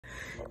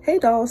Hey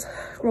dolls,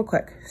 real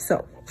quick.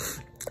 So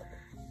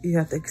you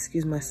have to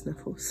excuse my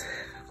sniffles.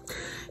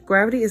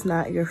 Gravity is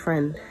not your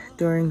friend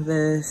during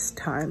this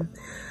time.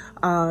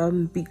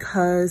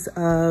 Because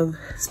of,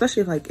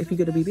 especially like if you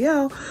get a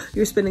BBL,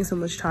 you're spending so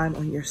much time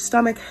on your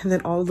stomach, and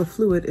then all the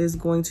fluid is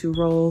going to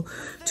roll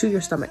to your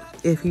stomach.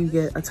 If you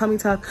get a tummy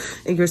tuck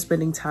and you're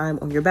spending time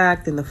on your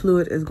back, then the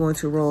fluid is going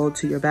to roll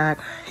to your back.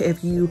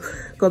 If you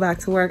go back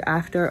to work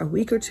after a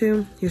week or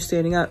two, you're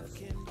standing up,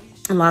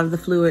 a lot of the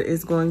fluid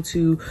is going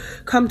to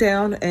come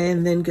down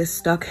and then get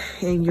stuck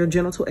in your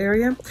genital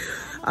area.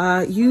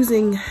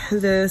 Using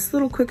this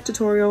little quick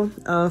tutorial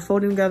of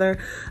folding together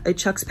a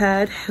Chuck's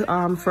pad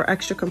for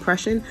extra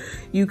compression,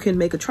 you can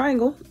make a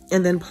triangle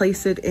and then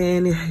place it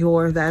in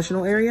your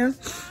vaginal area,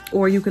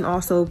 or you can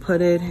also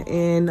put it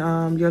in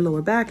your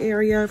lower back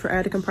area for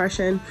added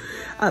compression.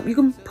 You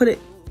can put it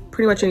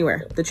pretty much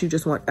anywhere that you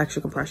just want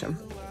extra compression.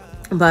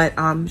 But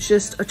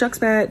just a Chuck's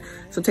pad,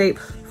 some tape,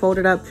 fold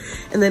it up,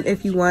 and then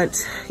if you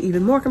want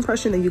even more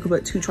compression, then you can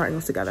put 2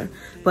 triangles together.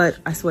 But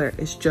I swear,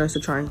 it's just a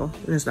triangle,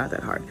 and it's not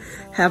that hard.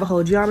 Have a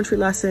whole geometry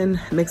lesson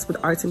mixed with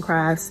arts and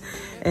crafts,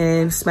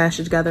 and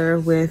smash it together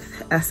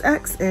with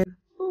SX, and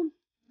boom,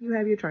 you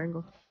have your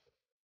triangle.